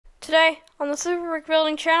Today, on the Super Brick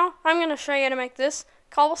Building channel, I'm going to show you how to make this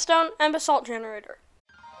cobblestone and basalt generator.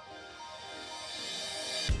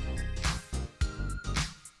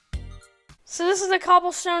 So this is the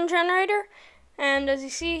cobblestone generator, and as you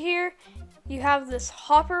see here, you have this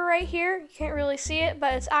hopper right here. You can't really see it,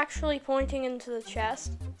 but it's actually pointing into the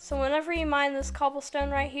chest. So whenever you mine this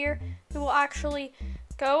cobblestone right here, it will actually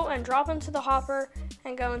go and drop into the hopper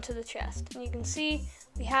and go into the chest. And you can see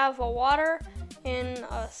we have a water in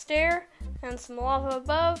a stair and some lava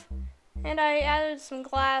above, and I added some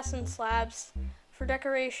glass and slabs for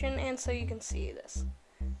decoration and so you can see this.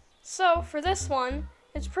 So for this one,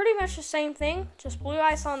 it's pretty much the same thing, just blue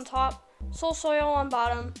ice on top, soul soil on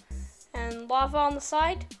bottom, and lava on the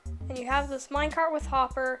side. And you have this minecart with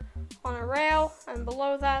hopper on a rail, and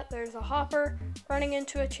below that there's a hopper running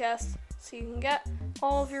into a chest so you can get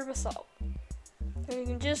all of your basalt. And you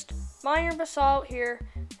can just mine your basalt here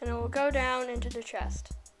and it will go down into the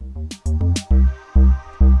chest.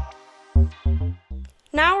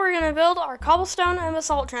 Now we're going to build our cobblestone and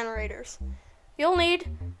basalt generators. You'll need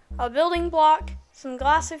a building block, some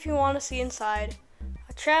glass if you want to see inside,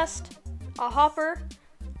 a chest, a hopper,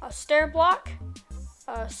 a stair block,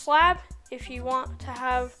 a slab if you want to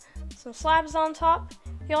have some slabs on top.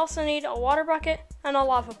 You also need a water bucket and a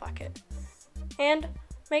lava bucket. And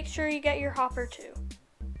make sure you get your hopper too.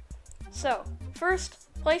 So, first,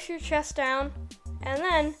 place your chest down, and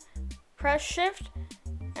then press shift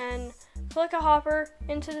and click a hopper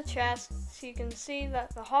into the chest so you can see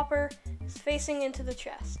that the hopper is facing into the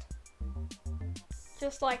chest.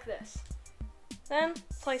 Just like this. Then,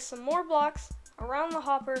 place some more blocks around the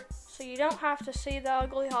hopper so you don't have to see the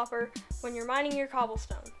ugly hopper when you're mining your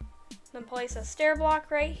cobblestone. Then place a stair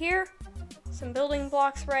block right here, some building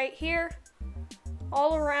blocks right here,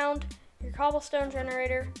 all around your cobblestone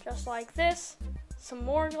generator, just like this. Some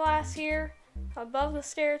more glass here above the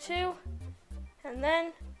stair too, and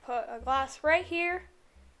then put a glass right here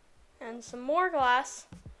and some more glass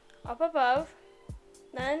up above.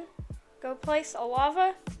 Then go place a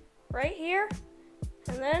lava right here,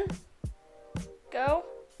 and then go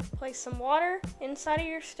place some water inside of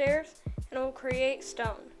your stairs, and it will create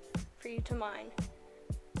stone for you to mine.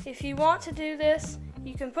 If you want to do this,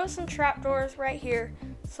 you can put some trapdoors right here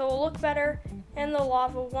so it will look better and the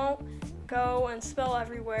lava won't go and spill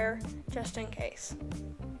everywhere just in case.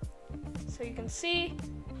 So you can see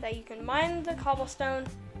that you can mine the cobblestone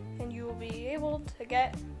and you will be able to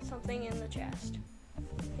get something in the chest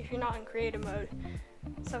if you're not in creative mode.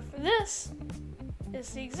 So for this,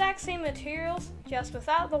 it's the exact same materials just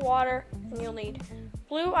without the water, and you'll need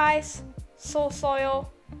blue ice, soul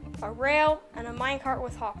soil, a rail, and a minecart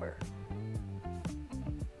with hopper.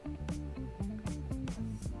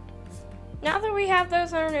 Now that we have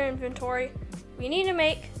those in our inventory, we need to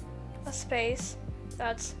make a space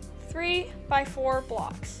that's 3 by 4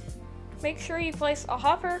 blocks. Make sure you place a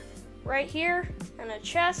hopper right here and a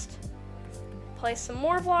chest. Place some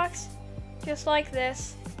more blocks just like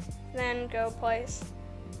this. Then go place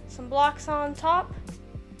some blocks on top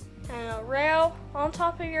and a rail on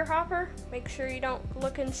top of your hopper. Make sure you don't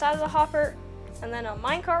look inside of the hopper, and then a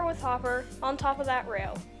minecart with hopper on top of that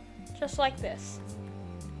rail, just like this.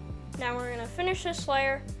 Now we're going to finish this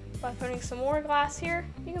layer by putting some more glass here.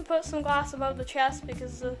 You can put some glass above the chest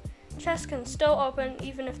because the chest can still open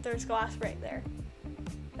even if there's glass right there.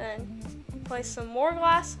 Then place some more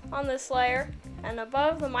glass on this layer, and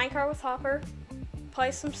above the minecart with hopper,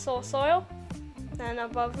 place some soul soil. Then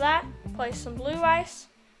above that, place some blue ice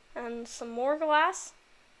and some more glass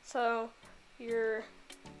so your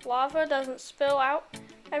lava doesn't spill out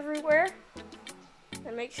everywhere.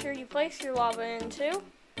 And make sure you place your lava in too.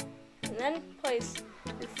 And then place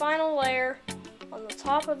your final layer on the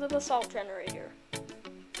top of the basalt generator.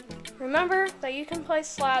 Remember that you can place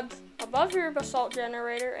slabs above your basalt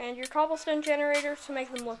generator and your cobblestone generator to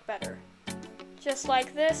make them look better. Just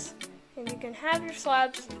like this, and you can have your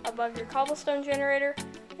slabs above your cobblestone generator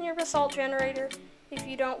and your basalt generator if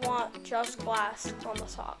you don't want just glass on the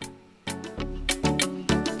top.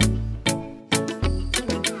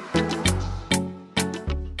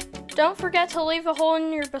 Don't forget to leave a hole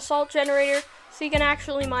in your basalt generator so you can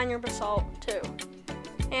actually mine your basalt too.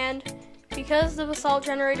 And because the basalt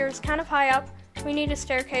generator is kind of high up, we need a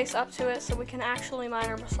staircase up to it so we can actually mine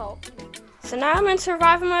our basalt. So now I'm in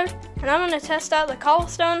survival mode, and I'm going to test out the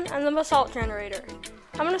cobblestone and the basalt generator.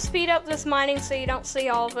 I'm going to speed up this mining so you don't see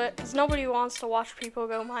all of it, because nobody wants to watch people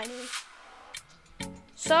go mining.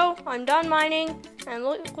 So I'm done mining, and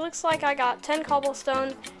looks like I got 10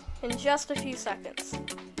 cobblestone in just a few seconds.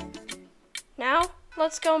 Now,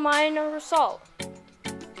 let's go mine our basalt.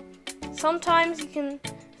 Sometimes you can,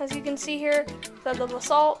 as you can see here, that the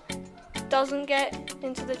basalt doesn't get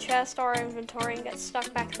into the chest or our inventory and get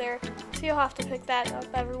stuck back there. So you'll have to pick that up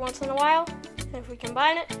every once in a while. And if we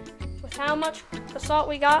combine it with how much basalt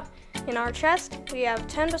we got in our chest, we have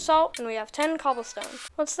 10 basalt and we have 10 cobblestone.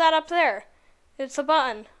 What's that up there? It's a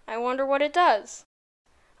button. I wonder what it does.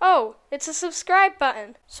 Oh, it's a subscribe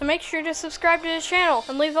button. So make sure to subscribe to the channel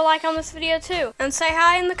and leave a like on this video too. And say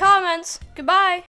hi in the comments. Goodbye.